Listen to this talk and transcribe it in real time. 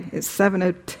it's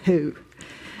 7:02.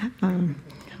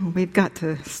 We've got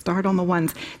to start on the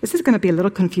ones. This is going to be a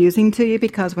little confusing to you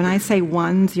because when I say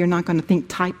ones, you're not going to think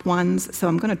type ones. So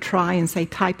I'm going to try and say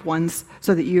type ones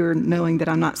so that you're knowing that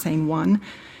I'm not saying one.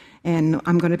 And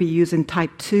I'm going to be using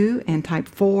type 2 and type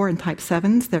 4 and type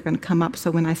 7s. They're going to come up. So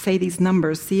when I say these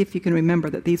numbers, see if you can remember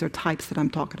that these are types that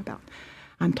I'm talking about.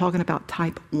 I'm talking about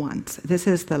type 1s. This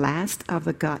is the last of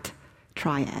the gut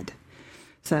triad.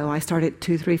 So I started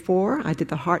 2, 3, 4. I did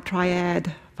the heart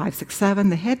triad, 5, 6, 7,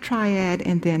 the head triad,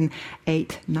 and then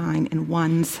 8, 9, and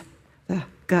 1s, the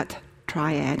gut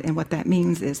triad. And what that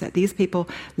means is that these people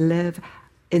live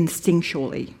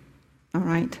instinctually. All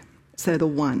right? So the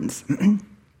ones.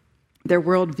 Their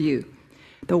worldview.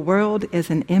 The world is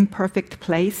an imperfect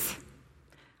place.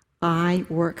 I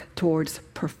work towards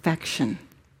perfection.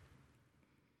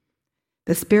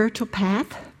 The spiritual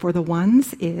path for the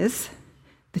ones is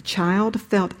the child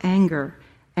felt anger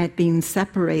at being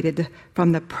separated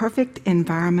from the perfect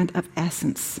environment of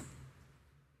essence.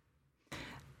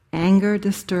 Anger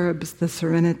disturbs the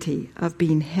serenity of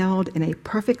being held in a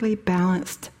perfectly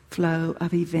balanced flow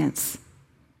of events.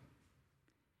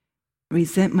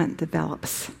 Resentment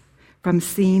develops from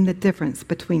seeing the difference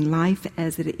between life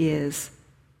as it is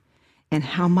and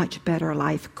how much better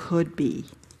life could be.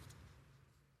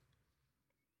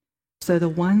 So the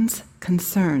one's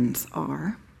concerns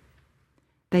are,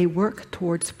 they work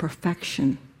towards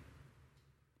perfection.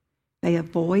 They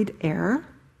avoid error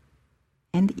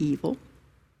and evil.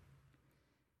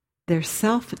 Their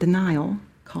self-denial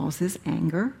causes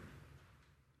anger,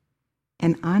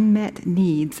 and unmet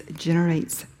needs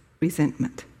generates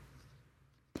resentment.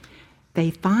 They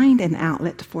find an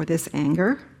outlet for this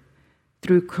anger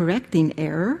through correcting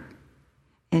error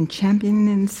and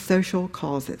championing social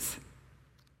causes.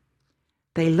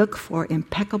 They look for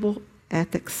impeccable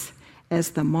ethics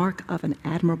as the mark of an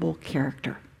admirable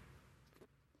character.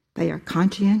 They are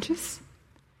conscientious,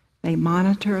 they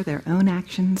monitor their own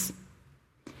actions,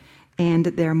 and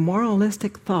their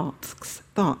moralistic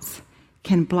thoughts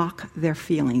can block their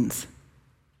feelings.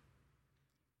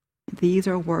 These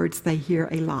are words they hear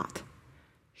a lot.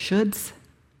 Shoulds,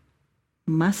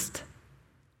 must,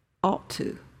 ought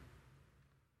to.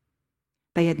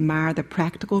 They admire the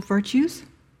practical virtues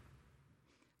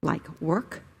like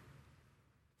work,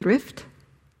 thrift,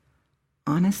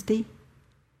 honesty,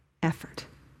 effort.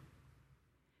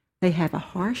 They have a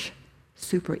harsh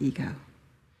superego.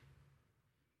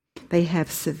 They have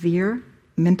severe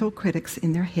mental critics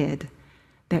in their head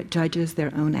that judges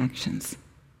their own actions.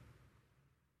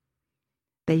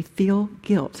 They feel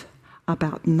guilt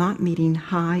about not meeting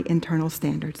high internal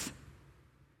standards.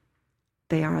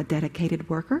 They are a dedicated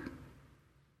worker,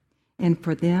 and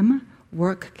for them,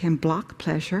 work can block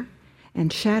pleasure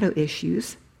and shadow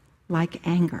issues like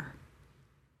anger.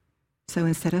 So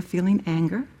instead of feeling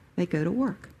anger, they go to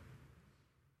work.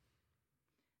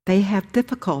 They have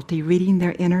difficulty reading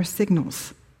their inner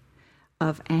signals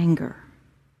of anger.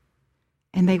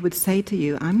 And they would say to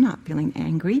you, I'm not feeling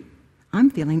angry, I'm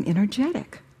feeling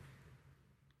energetic.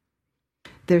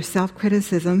 Their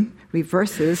self-criticism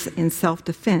reverses in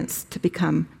self-defense to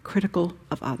become critical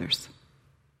of others.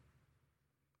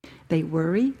 They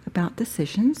worry about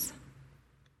decisions.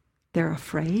 They're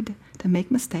afraid to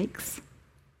make mistakes.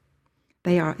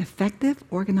 They are effective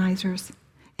organizers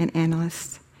and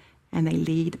analysts, and they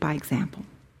lead by example.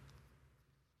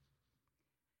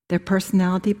 Their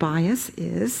personality bias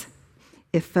is,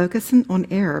 if focusing on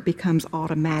error becomes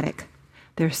automatic,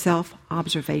 their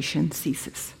self-observation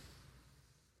ceases.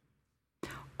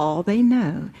 All they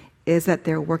know is that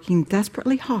they're working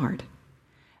desperately hard.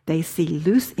 They see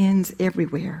loose ends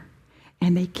everywhere,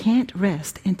 and they can't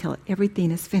rest until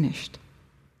everything is finished.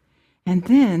 And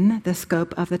then the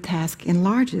scope of the task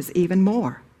enlarges even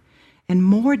more, and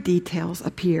more details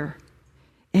appear.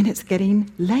 And it's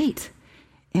getting late,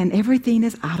 and everything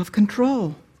is out of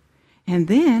control. And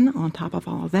then, on top of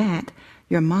all that,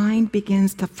 your mind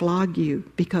begins to flog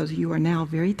you because you are now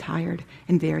very tired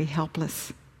and very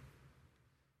helpless.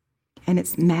 And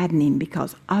it's maddening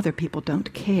because other people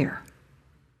don't care.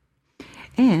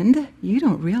 And you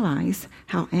don't realize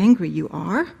how angry you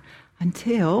are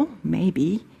until,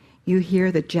 maybe, you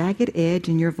hear the jagged edge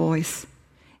in your voice,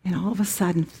 and all of a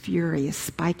sudden fury is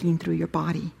spiking through your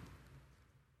body.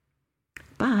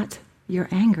 But your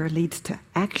anger leads to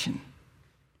action.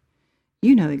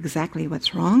 You know exactly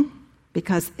what's wrong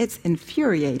because it's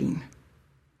infuriating.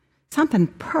 Something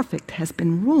perfect has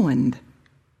been ruined,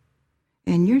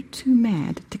 and you're too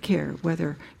mad to care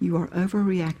whether you are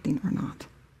overreacting or not.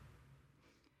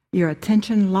 Your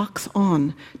attention locks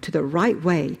on to the right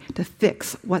way to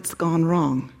fix what's gone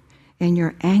wrong, and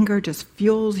your anger just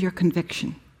fuels your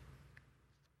conviction.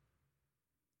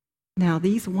 Now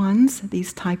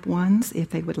these type ones, if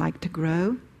they would like to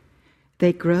grow,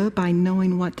 they grow by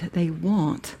knowing what they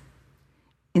want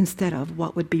instead of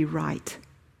what would be right.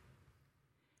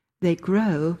 They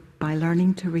grow by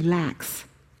learning to relax,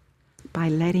 by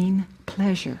letting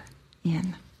pleasure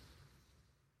in.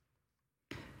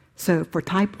 So for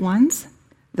type ones,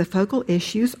 the focal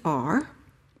issues are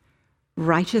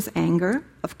righteous anger,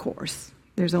 of course,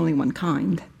 there's only one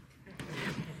kind,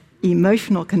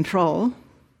 emotional control,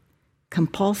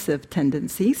 compulsive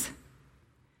tendencies,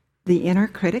 the inner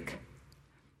critic,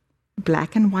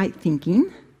 black and white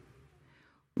thinking,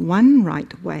 one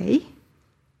right way,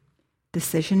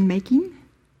 decision-making,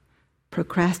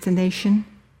 procrastination,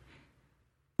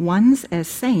 ones as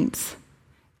saints,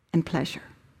 and pleasure.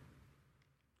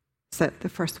 So the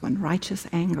first one, righteous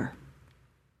anger.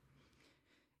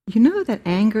 You know that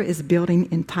anger is building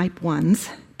in type ones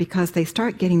because they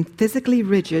start getting physically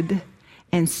rigid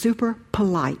and super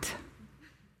polite.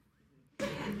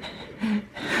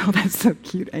 Oh, that's so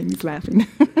cute. Amy's laughing.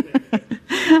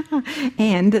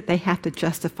 And they have to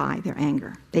justify their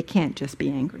anger. They can't just be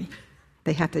angry.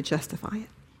 They have to justify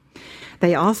it.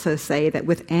 They also say that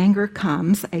with anger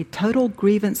comes a total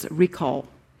grievance recall.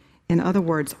 In other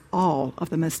words, all of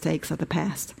the mistakes of the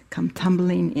past come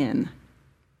tumbling in.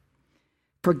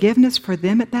 Forgiveness for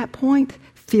them at that point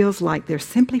feels like they're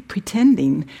simply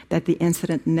pretending that the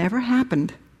incident never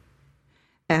happened.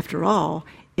 After all,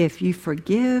 if you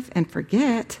forgive and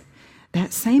forget,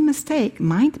 that same mistake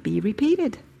might be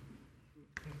repeated.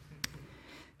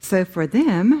 So for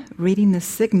them, reading the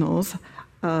signals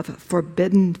of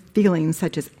forbidden feelings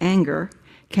such as anger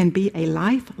can be a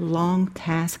lifelong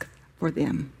task for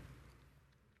them.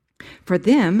 For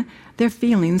them, their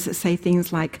feelings say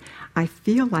things like, I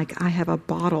feel like I am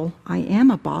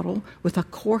a bottle with a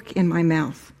cork in my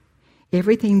mouth.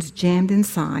 Everything's jammed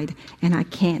inside and I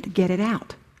can't get it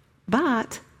out.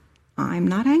 But I'm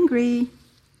not angry.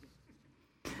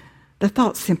 The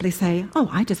thoughts simply say, oh,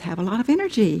 I just have a lot of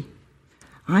energy.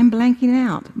 I'm blanking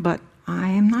out, but I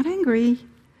am not angry.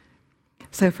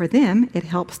 So for them, it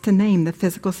helps to name the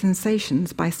physical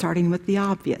sensations by starting with the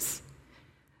obvious.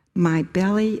 My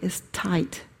belly is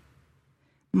tight.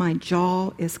 My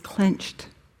jaw is clenched.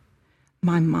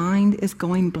 My mind is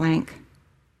going blank.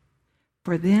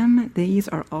 For them, these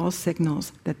are all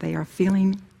signals that they are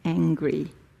feeling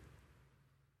angry.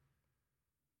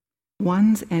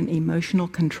 Ones and emotional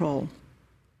control.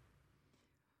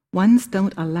 Ones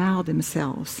don't allow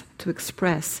themselves to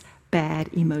express bad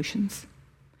emotions.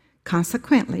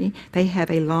 Consequently, they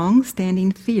have a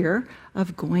long-standing fear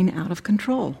of going out of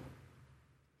control.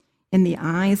 In the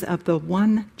eyes of the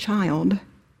one child,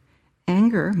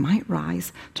 anger might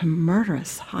rise to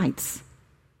murderous heights.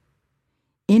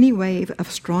 Any wave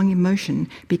of strong emotion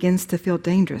begins to feel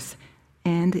dangerous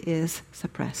and is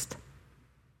suppressed.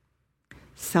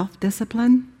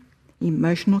 Self-discipline,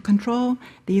 emotional control,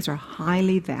 these are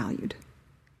highly valued.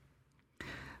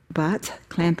 But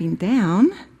clamping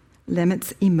down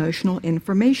limits emotional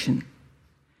information.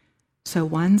 So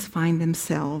ones find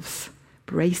themselves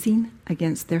bracing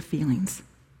against their feelings.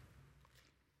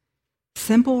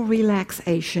 Simple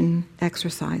relaxation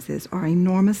exercises are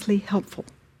enormously helpful,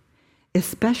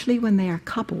 especially when they are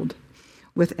coupled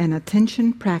with an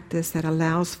attention practice that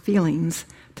allows feelings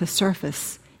to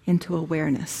surface into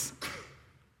awareness.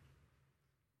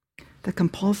 The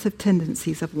compulsive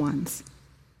tendencies of ones.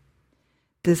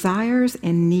 Desires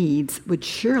and needs would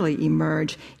surely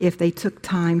emerge if they took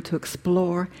time to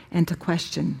explore and to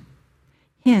question.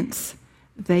 Hence,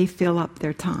 they fill up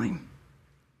their time.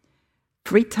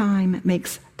 Free time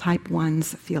makes type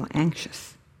ones feel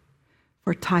anxious.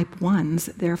 For type ones,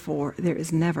 therefore, there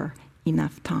is never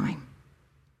enough time.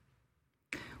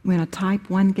 When a type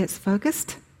one gets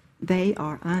focused, they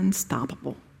are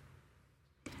unstoppable.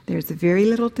 There's very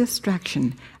little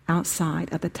distraction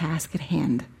outside of the task at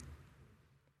hand.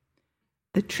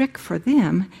 The trick for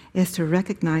them is to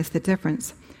recognize the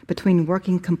difference between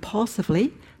working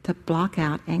compulsively to block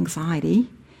out anxiety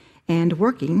and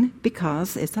working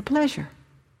because it's a pleasure.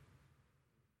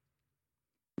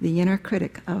 The inner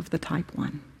critic of the type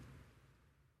one.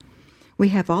 We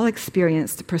have all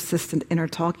experienced persistent inner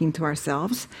talking to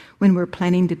ourselves when we're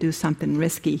planning to do something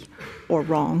risky or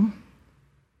wrong.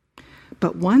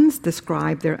 But ones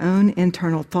describe their own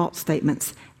internal thought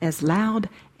statements as loud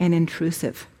and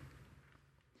intrusive.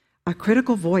 A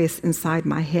critical voice inside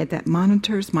my head that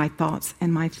monitors my thoughts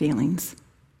and my feelings.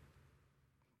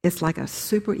 It's like a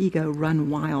superego run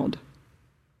wild.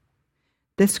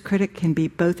 This critic can be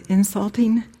both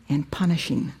insulting and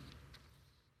punishing.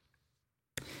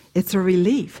 It's a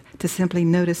relief to simply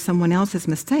notice someone else's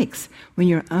mistakes when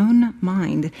your own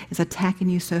mind is attacking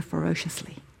you so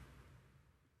ferociously.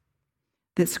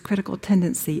 This critical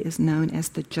tendency is known as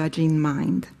the judging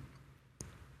mind.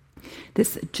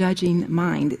 This judging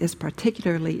mind is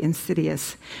particularly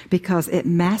insidious because it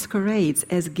masquerades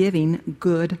as giving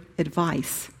good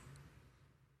advice.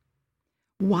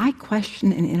 Why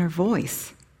question an inner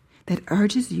voice that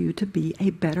urges you to be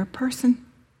a better person?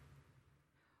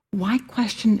 Why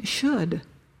question should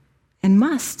and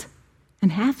must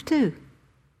and have to?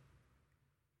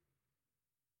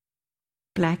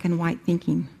 Black and white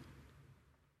thinking.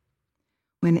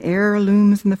 When error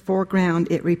looms in the foreground,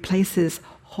 it replaces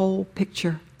whole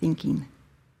picture thinking.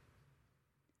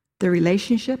 The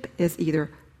relationship is either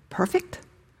perfect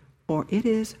or it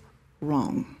is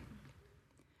wrong.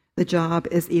 The job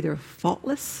is either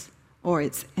faultless or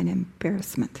it's an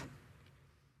embarrassment.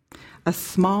 A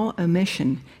small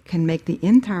omission can make the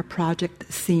entire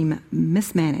project seem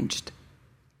mismanaged,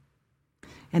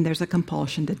 and there's a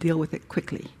compulsion to deal with it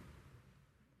quickly.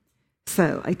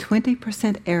 So a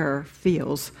 20% error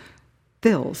fills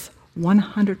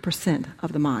 100%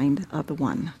 of the mind of the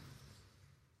one.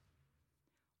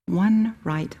 One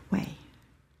right way.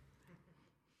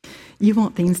 You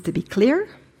want things to be clear.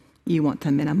 You want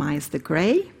to minimize the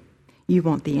gray. You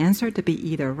want the answer to be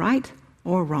either right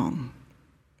or wrong.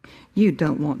 You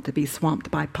don't want to be swamped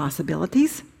by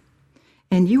possibilities.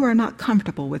 And you are not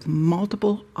comfortable with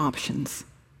multiple options.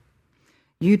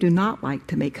 You do not like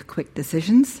to make quick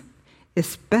decisions,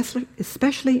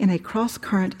 especially in a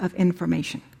cross-current of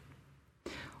information.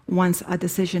 Once a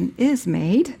decision is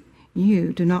made,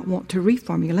 you do not want to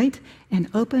reformulate and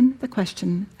open the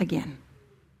question again.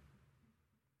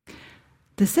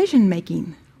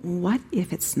 Decision-making, what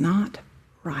if it's not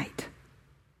right?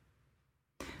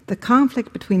 The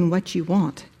conflict between what you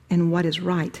want and what is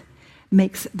right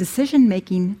makes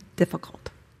decision-making difficult.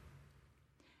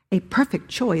 A perfect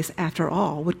choice, after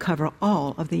all, would cover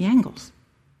all of the angles.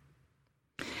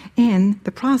 And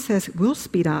the process will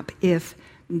speed up if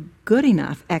good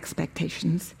enough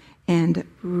expectations and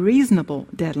reasonable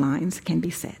deadlines can be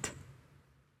set.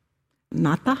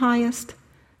 Not the highest,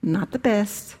 not the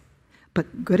best,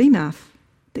 but good enough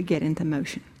to get into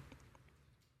motion.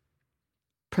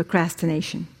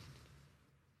 Procrastination.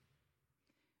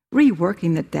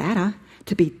 Reworking the data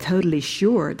to be totally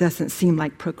sure doesn't seem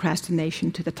like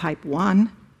procrastination to the type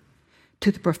 1.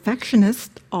 To the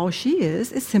perfectionist, all she is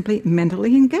simply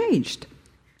mentally engaged.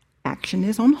 Action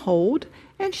is on hold,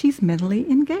 and she's mentally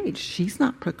engaged. She's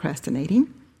not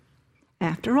procrastinating.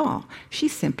 After all,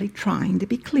 she's simply trying to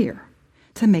be clear,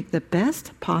 to make the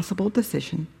best possible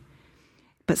decision.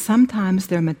 But sometimes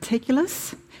their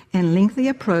meticulous and lengthy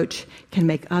approach can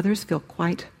make others feel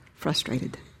quite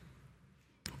frustrated.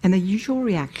 And the usual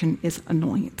reaction is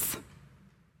annoyance.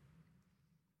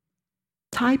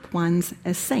 Type 1s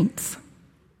as saints.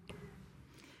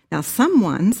 Now, some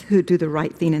ones who do the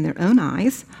right thing in their own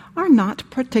eyes are not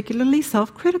particularly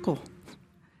self-critical.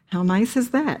 How nice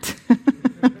is that?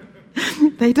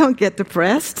 They don't get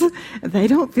depressed. They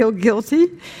don't feel guilty.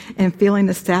 And feeling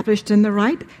established in the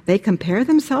right, they compare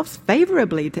themselves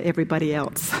favorably to everybody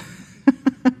else.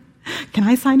 Can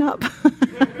I sign up?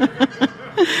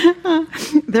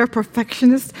 They're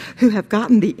perfectionists who have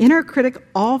gotten the inner critic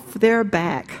off their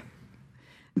back.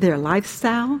 Their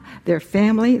lifestyle, their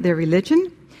family, their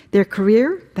religion, their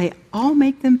career, they all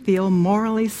make them feel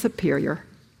morally superior.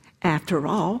 After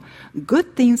all,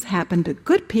 good things happen to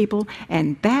good people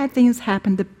and bad things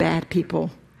happen to bad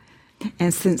people.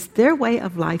 And since their way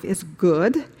of life is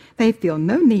good, they feel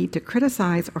no need to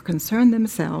criticize or concern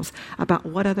themselves about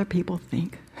what other people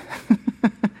think.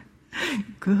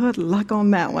 Good luck on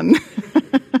that one.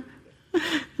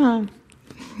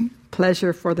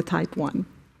 Pleasure for the type 1.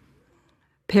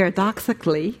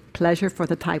 Paradoxically, pleasure for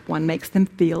the type 1 makes them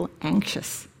feel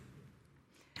anxious.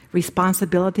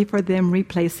 Responsibility for them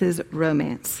replaces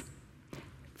romance.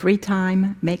 Free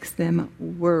time makes them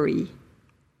worry.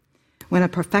 When a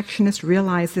perfectionist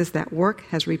realizes that work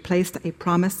has replaced a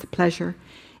promised pleasure,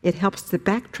 it helps to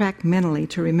backtrack mentally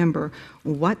to remember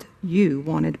what you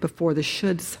wanted before the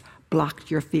shoulds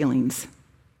blocked your feelings.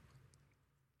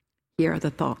 Here are the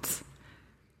thoughts.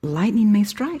 Lightning may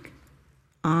strike.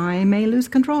 I may lose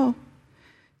control.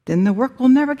 Then the work will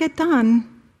never get done.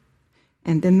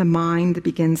 And then the mind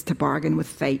begins to bargain with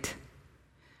fate.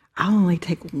 I'll only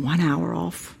take 1 hour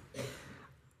off.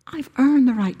 I've earned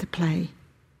the right to play.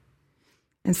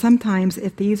 And sometimes,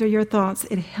 if these are your thoughts,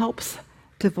 it helps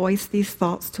to voice these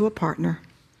thoughts to a partner.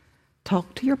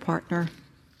 Talk to your partner.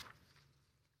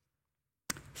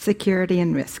 Security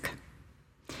and risk.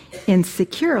 In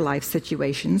secure life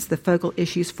situations, the focal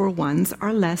issues for ones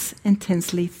are less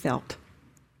intensely felt.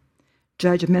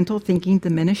 Judgmental thinking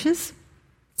diminishes.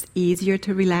 It's easier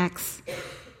to relax.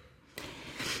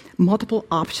 Multiple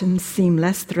options seem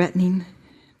less threatening.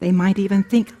 They might even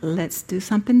think, let's do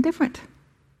something different.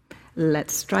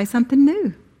 Let's try something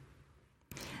new.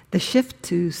 The shift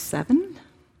to 7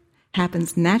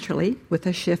 happens naturally with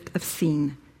a shift of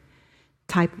scene.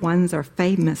 Type 1s are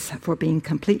famous for being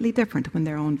completely different when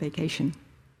they're on vacation.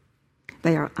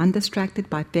 They are undistracted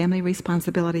by family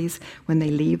responsibilities when they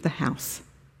leave the house.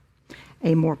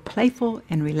 A more playful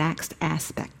and relaxed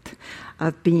aspect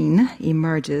of being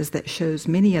emerges that shows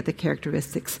many of the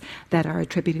characteristics that are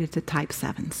attributed to type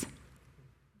 7s.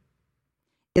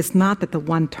 It's not that the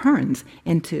one turns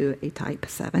into a type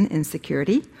 7 in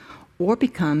security or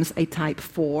becomes a type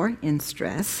 4 in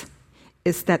stress.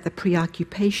 It's that the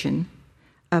preoccupation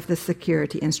of the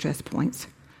security and stress points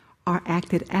are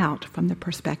acted out from the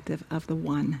perspective of the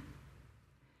one.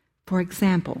 For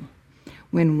example,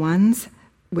 when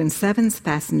 7's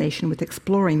fascination with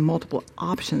exploring multiple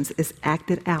options is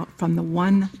acted out from the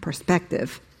one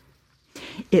perspective,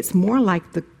 it's more like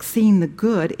seeing the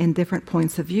good in different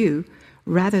points of view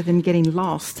rather than getting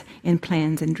lost in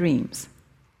plans and dreams.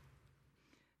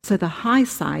 So the high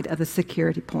side of the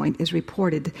security point is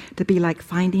reported to be like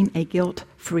finding a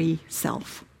guilt-free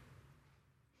self.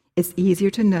 It's easier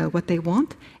to know what they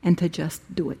want and to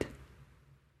just do it.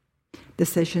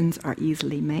 Decisions are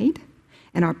easily made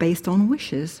and are based on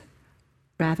wishes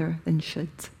rather than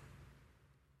shoulds.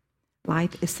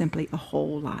 Life is simply a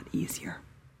whole lot easier.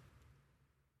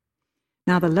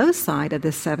 Now, the low side of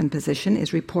this 7 position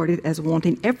is reported as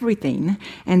wanting everything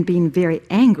and being very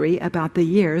angry about the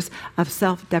years of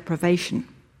self-deprivation.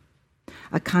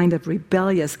 A kind of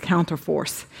rebellious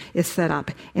counterforce is set up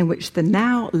in which the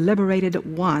now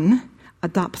liberated one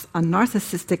adopts a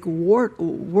narcissistic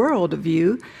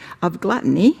worldview of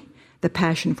gluttony, the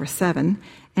passion for 7,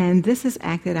 and this is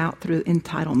acted out through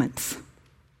entitlements.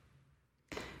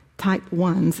 Type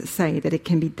 1s say that it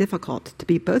can be difficult to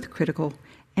be both critical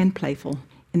and playful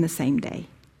in the same day.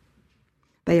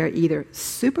 They are either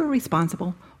super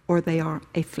responsible or they are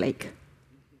a flake.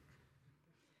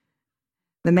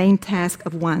 The main task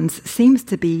of 1s seems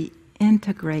to be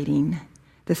integrating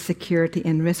the security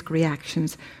and risk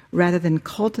reactions rather than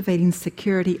cultivating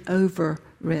security over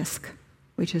risk,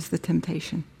 which is the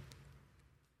temptation.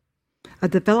 A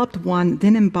developed 1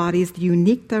 then embodies the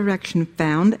unique direction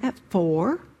found at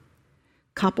 4,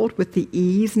 coupled with the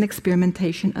ease and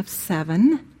experimentation of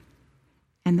 7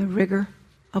 and the rigor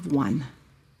of 1.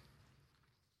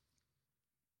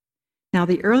 Now,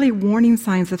 the early warning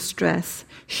signs of stress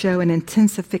show an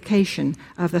intensification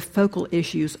of the focal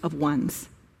issues of 1s.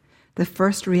 The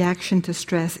first reaction to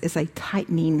stress is a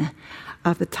tightening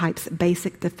of the type's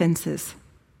basic defenses.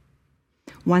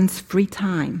 1's free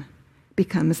time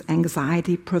becomes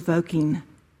anxiety-provoking.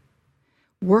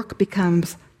 Work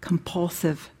becomes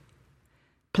compulsive.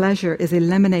 Pleasure is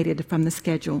eliminated from the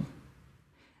schedule.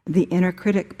 The inner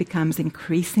critic becomes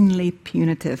increasingly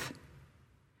punitive.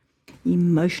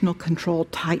 Emotional control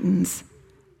tightens.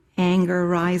 Anger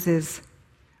rises.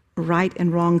 Right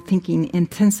and wrong thinking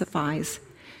intensifies,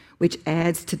 which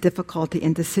adds to difficulty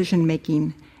in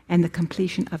decision-making and the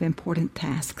completion of important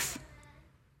tasks.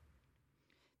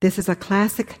 This is a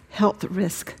classic health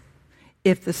risk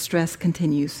if the stress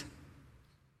continues.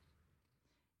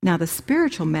 Now, the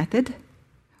spiritual method,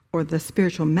 or the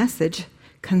spiritual message,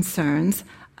 concerns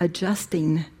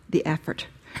adjusting the effort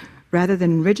rather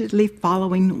than rigidly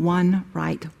following one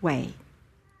right way.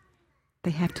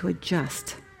 They have to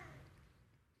adjust.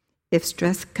 If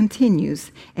stress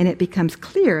continues and it becomes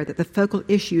clear that the focal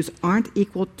issues aren't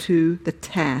equal to the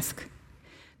task,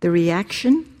 the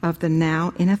reaction of the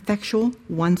now ineffectual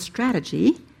 1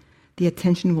 strategy, the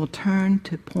attention will turn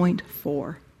to point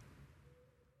 4.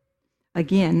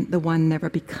 Again, the 1 never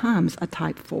becomes a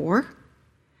type 4,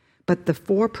 but the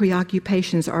 4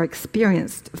 preoccupations are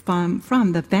experienced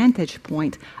from the vantage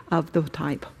point of the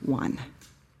type 1.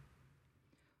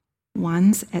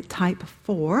 1s at type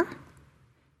 4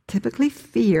 typically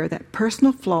fear that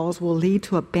personal flaws will lead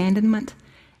to abandonment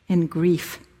and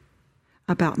grief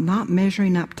about not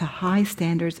measuring up to high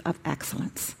standards of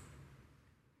excellence.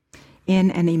 In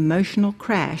an emotional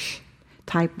crash,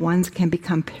 type 1s can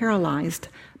become paralyzed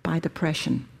by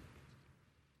depression.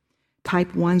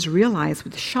 Type 1s realize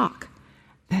with shock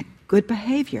that good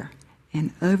behavior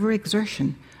and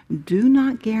overexertion do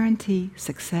not guarantee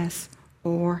success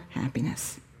or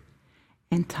happiness.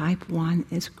 And type 1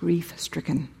 is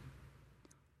grief-stricken.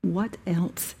 What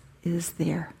else is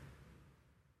there?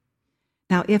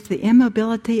 Now, if the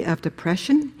immobility of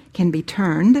depression can be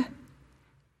turned,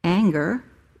 anger,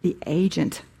 the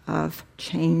agent of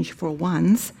change for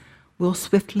ones, will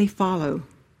swiftly follow.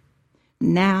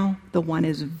 Now the one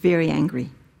is very angry.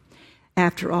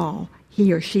 After all,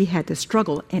 he or she had to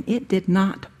struggle, and it did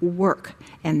not work,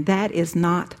 and that is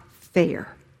not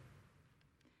fair.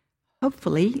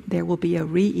 Hopefully, there will be a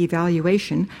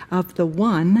re-evaluation of the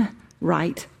one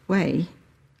right way.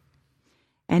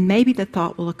 And maybe the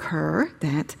thought will occur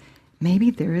that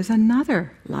maybe there is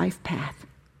another life path.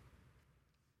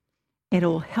 It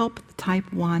will help the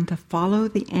type 1 to follow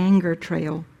the anger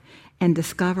trail and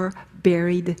discover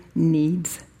buried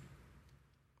needs.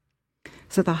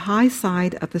 So the high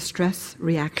side of the stress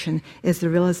reaction is the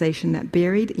realization that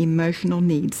buried emotional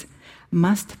needs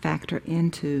must factor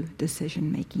into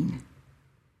decision making.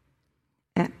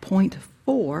 At point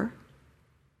 4,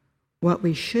 what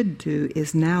we should do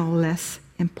is now less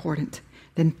important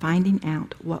than finding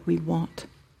out what we want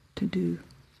to do.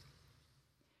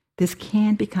 This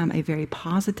can become a very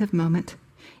positive moment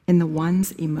in the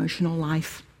one's emotional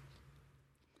life.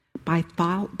 By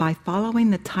following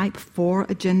the type 4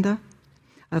 agenda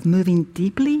of moving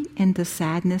deeply into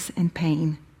sadness and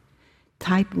pain,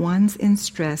 type 1s in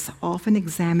stress often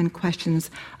examine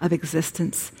questions of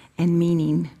existence and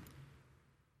meaning.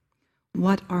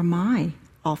 What are my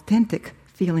authentic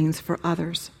feelings for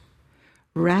others,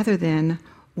 rather than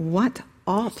what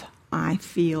ought I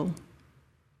feel?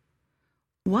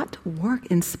 What work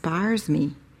inspires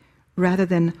me, rather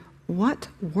than what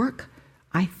work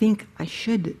I think I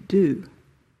should do?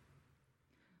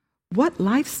 What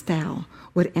lifestyle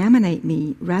would animate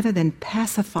me rather than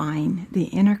pacifying the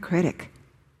inner critic?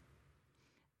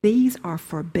 These are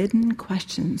forbidden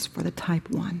questions for the type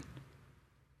 1.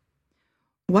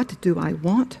 What do I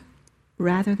want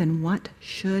rather than what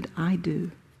should I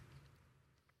do?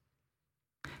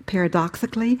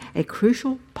 Paradoxically, a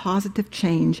crucial positive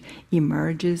change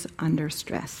emerges under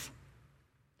stress.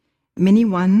 Many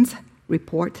ones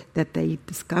report that they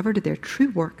discovered their true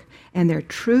work and their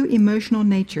true emotional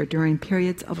nature during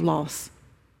periods of loss,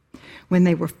 when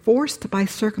they were forced by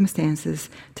circumstances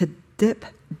to dip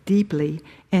deeply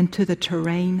into the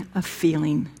terrain of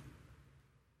feeling.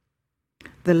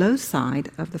 The low side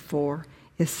of the 4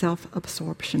 is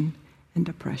self-absorption and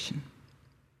depression.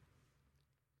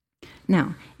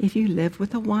 Now, if you live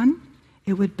with a 1,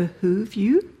 it would behoove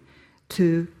you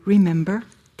to remember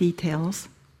details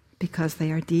because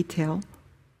they are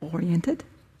detail-oriented.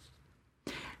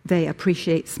 They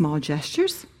appreciate small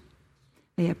gestures.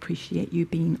 They appreciate you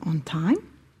being on time.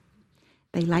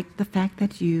 They like the fact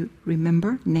that you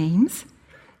remember names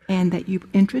and that you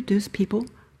introduce people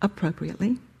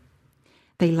appropriately.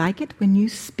 They like it when you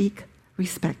speak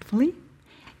respectfully,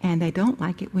 and they don't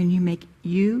like it when you make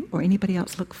you or anybody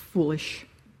else look foolish.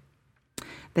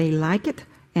 They like it,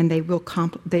 and they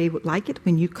like it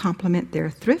when you compliment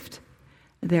their thrift,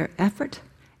 their effort,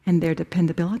 and their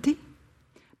dependability,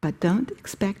 but don't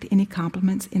expect any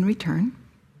compliments in return.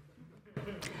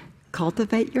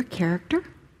 Cultivate your character.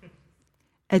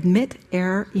 Admit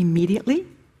error immediately.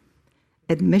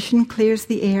 Admission clears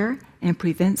the air and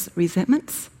prevents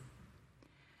resentments.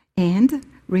 And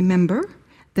remember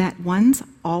that ones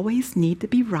always need to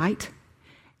be right,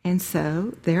 and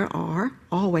so there are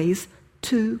always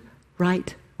 2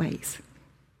 right ways.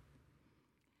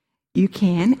 You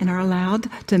can and are allowed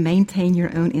to maintain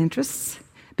your own interests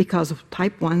because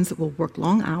type 1s will work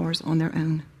long hours on their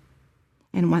own.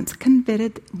 And once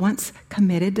committed,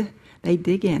 they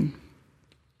dig in.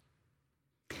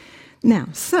 Now,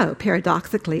 so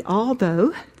paradoxically,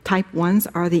 although type 1s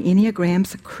are the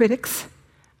Enneagram's critics,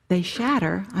 they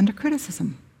shatter under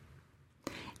criticism.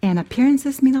 And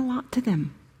appearances mean a lot to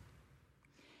them.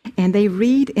 And they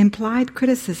read implied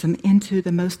criticism into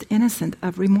the most innocent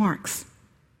of remarks.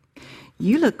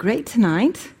 "You look great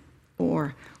tonight,"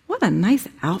 or "What a nice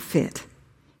outfit,"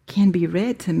 can be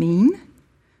read to mean,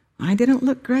 "I didn't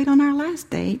look great on our last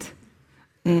date,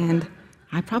 and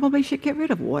I probably should get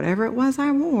rid of whatever it was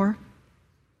I wore."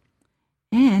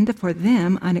 And for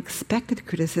them, unexpected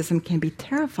criticism can be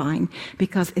terrifying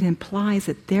because it implies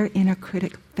that their inner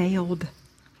critic failed.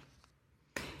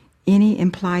 Any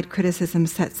implied criticism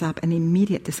sets up an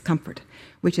immediate discomfort,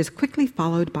 which is quickly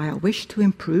followed by a wish to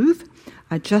improve,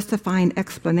 a justifying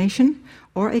explanation,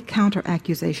 or a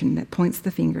counter-accusation that points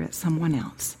the finger at someone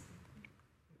else.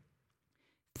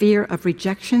 Fear of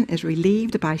rejection is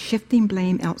relieved by shifting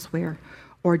blame elsewhere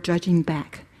or judging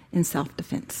back in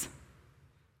self-defense.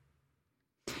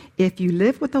 If you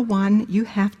live with a 1, you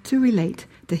have to relate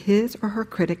to his or her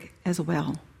critic as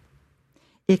well.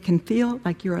 It can feel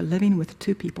like you are living with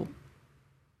 2 people.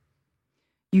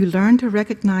 You learn to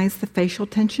recognize the facial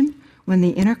tension when the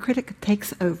inner critic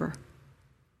takes over.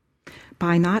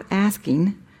 By not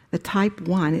asking, the type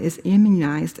 1 is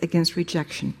immunized against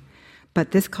rejection,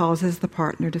 but this causes the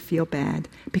partner to feel bad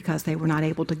because they were not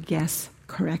able to guess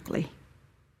correctly.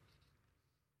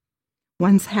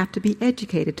 Ones have to be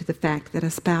educated to the fact that a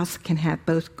spouse can have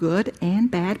both good and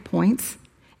bad points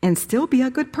and still be a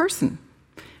good person,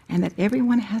 and that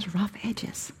everyone has rough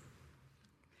edges.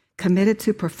 Committed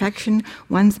to perfection,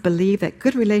 ones believe that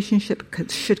good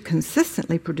relationship should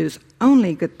consistently produce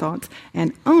only good thoughts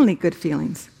and only good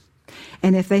feelings.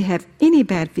 And if they have any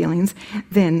bad feelings,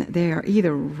 then they are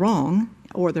either wrong,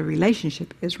 or the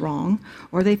relationship is wrong,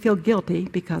 or they feel guilty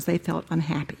because they felt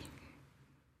unhappy.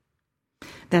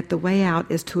 That the way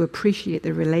out is to appreciate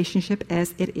the relationship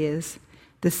as it is,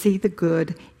 to see the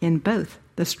good in both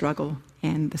the struggle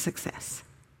and the success.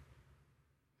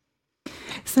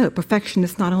 So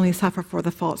perfectionists not only suffer for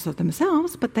the faults of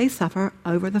themselves, but they suffer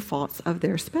over the faults of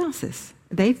their spouses.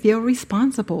 They feel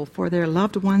responsible for their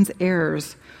loved one's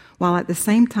errors, while at the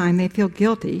same time they feel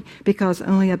guilty because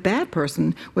only a bad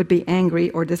person would be angry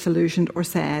or disillusioned or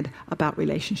sad about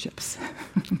relationships.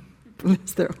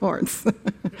 Bless their hearts.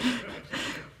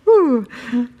 Whew.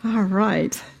 All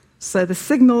right. So the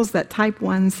signals that type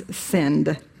 1s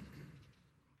send.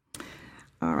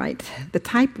 All right. The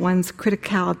type 1's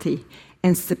criticality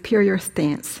and superior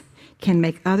stance can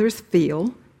make others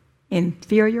feel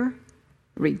inferior,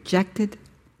 rejected,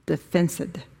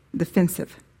 defensive.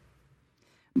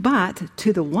 But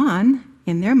to the 1,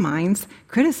 in their minds,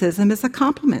 criticism is a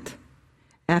compliment.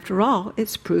 After all,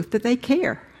 it's proof that they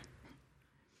care.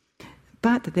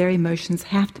 But their emotions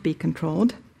have to be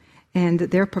controlled, and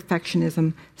their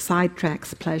perfectionism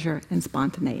sidetracks pleasure and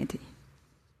spontaneity.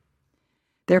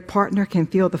 Their partner can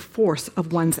feel the force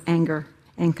of one's anger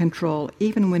and control,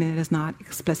 even when it is not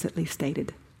explicitly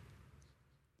stated.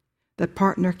 The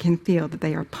partner can feel that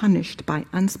they are punished by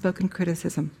unspoken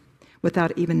criticism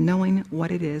without even knowing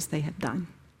what it is they have done.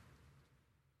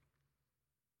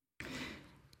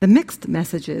 The mixed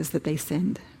messages that they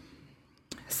send.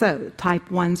 So, type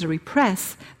 1s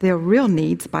repress their real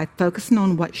needs by focusing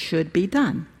on what should be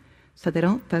done. So they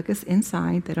don't focus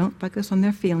inside, they don't focus on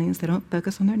their feelings, they don't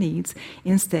focus on their needs.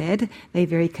 Instead, they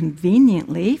very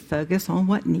conveniently focus on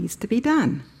what needs to be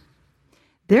done.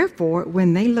 Therefore,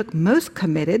 when they look most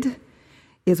committed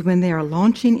is when they are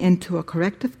launching into a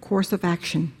corrective course of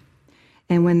action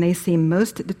and when they seem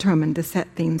most determined to set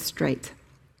things straight.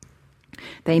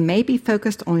 They may be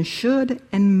focused on should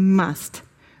and must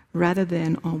rather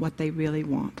than on what they really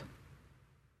want.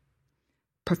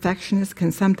 Perfectionists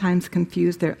can sometimes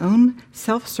confuse their own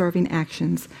self-serving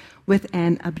actions with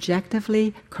an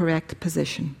objectively correct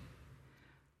position.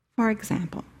 For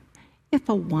example, if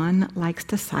a 1 likes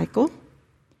to cycle,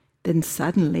 then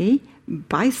suddenly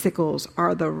bicycles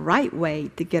are the right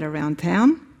way to get around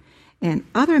town, and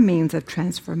other means of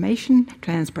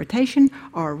transportation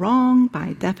are wrong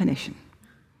by definition.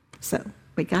 So,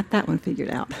 we got that one figured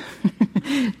out.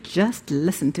 Just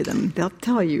listen to them. They'll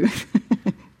tell you.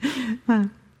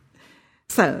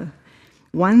 So,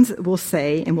 1s will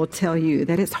say and will tell you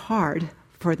that it's hard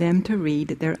for them to read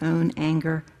their own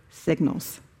anger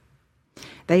signals.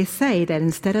 They say that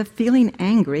instead of feeling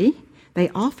angry, they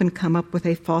often come up with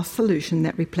a false solution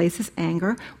that replaces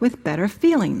anger with better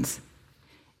feelings.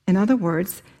 In other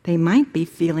words, they might be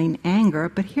feeling anger,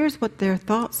 but here's what their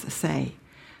thoughts say.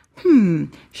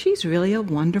 She's really a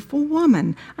wonderful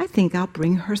woman. I think I'll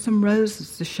bring her some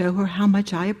roses to show her how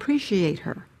much I appreciate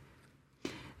her.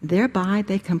 Thereby,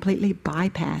 they completely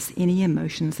bypass any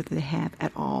emotions that they have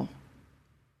at all.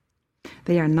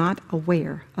 They are not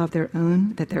aware of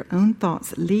that their own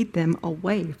thoughts lead them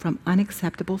away from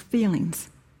unacceptable feelings.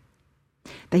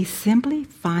 They simply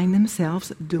find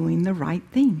themselves doing the right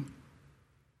thing.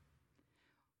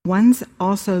 1s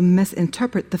also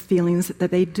misinterpret the feelings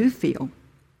that they do feel.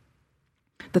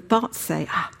 The thoughts say,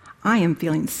 I am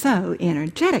feeling so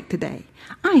energetic today.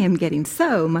 I am getting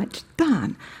so much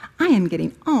done. I am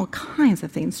getting all kinds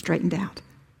of things straightened out.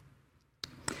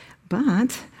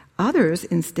 But others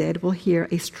instead will hear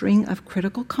a string of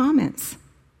critical comments.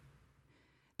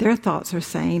 Their thoughts are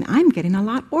saying, I'm getting a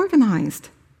lot organized.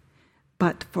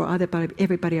 But for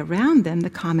everybody around them,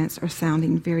 the comments are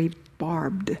sounding very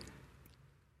barbed.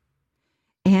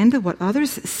 And what others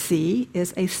see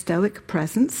is a stoic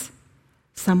presence,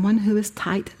 someone who is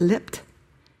tight-lipped,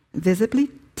 visibly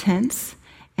tense,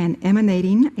 and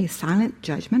emanating a silent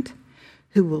judgment,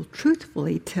 who will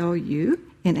truthfully tell you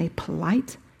in a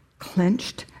polite,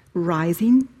 clenched,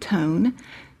 rising tone,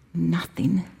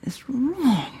 nothing is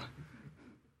wrong.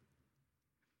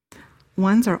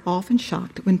 1s are often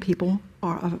shocked when people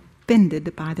are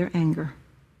offended by their anger.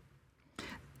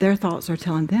 Their thoughts are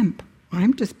telling them,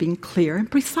 I'm just being clear and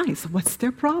precise. What's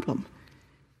their problem?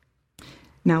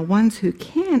 Now, ones who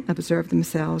can observe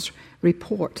themselves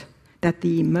report that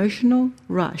the emotional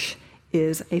rush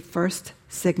is a first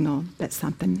signal that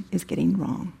something is getting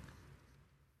wrong.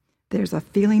 There's a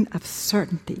feeling of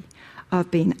certainty,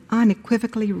 of being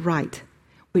unequivocally right,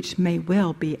 which may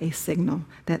well be a signal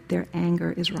that their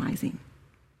anger is rising.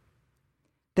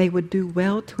 They would do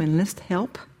well to enlist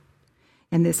help,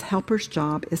 and this helper's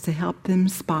job is to help them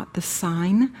spot the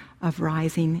sign of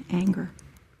rising anger.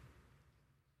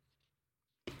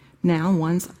 Now,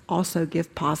 ones also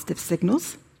give positive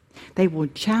signals. They will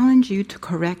challenge you to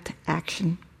correct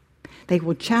action. They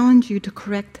will challenge you to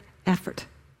correct effort.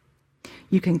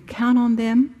 You can count on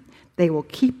them. They will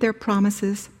keep their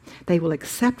promises. They will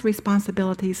accept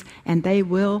responsibilities, and they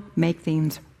will make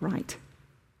things right.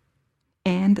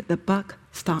 And the buck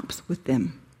stops with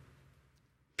them.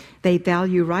 They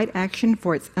value right action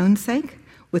for its own sake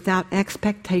without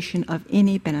expectation of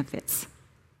any benefits.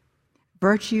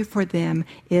 Virtue for them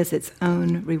is its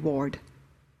own reward.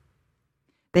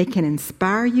 They can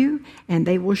inspire you, and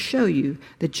they will show you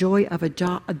the joy of a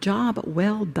job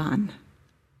well done.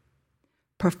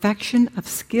 Perfection of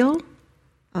skill,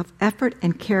 of effort,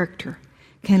 and character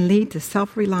can lead to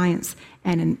self-reliance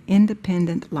and an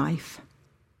independent life.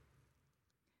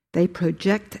 They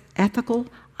project ethical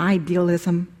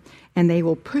idealism, and they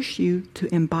will push you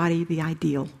to embody the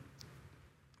ideal.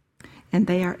 And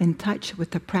they are in touch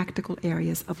with the practical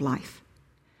areas of life: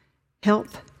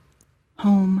 health,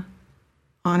 home,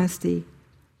 honesty,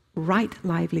 right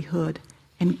livelihood,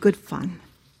 and good fun.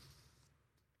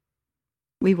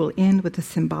 We will end with the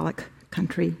symbolic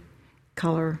country,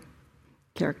 color,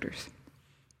 characters.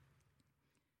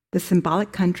 The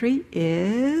symbolic country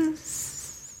is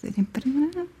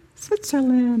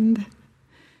Switzerland.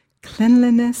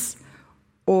 Cleanliness,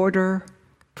 order,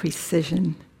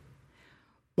 precision.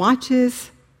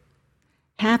 Watches,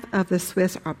 half of the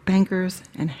Swiss are bankers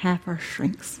and half are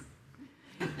shrinks.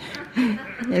 And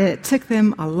it took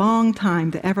them a long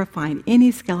time to ever find any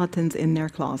skeletons in their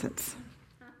closets.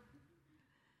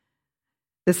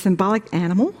 The symbolic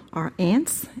animal are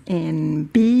ants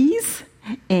and bees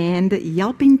and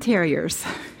yelping terriers.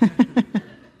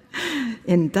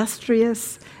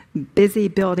 Industrious, busy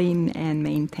building and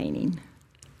maintaining.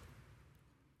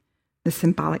 The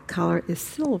symbolic color is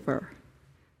silver,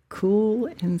 cool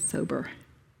and sober.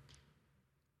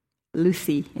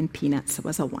 Lucy in Peanuts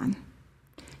was a one.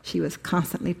 She was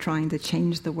constantly trying to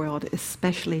change the world,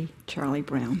 especially Charlie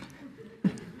Brown.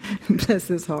 Bless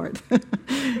his heart.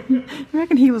 You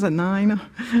reckon he was a 9?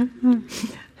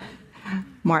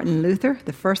 Martin Luther,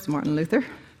 the first Martin Luther,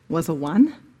 was a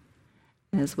 1,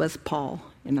 as was Paul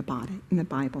in the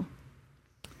Bible.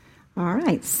 All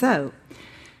right, so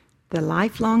the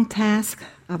lifelong task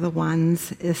of the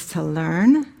ones is to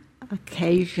learn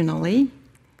occasionally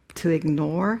to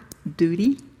ignore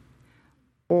duty,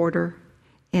 order,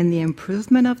 and the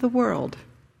improvement of the world,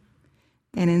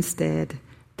 and instead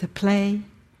to play,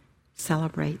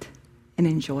 celebrate, and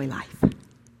enjoy life.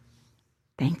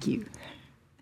 Thank you.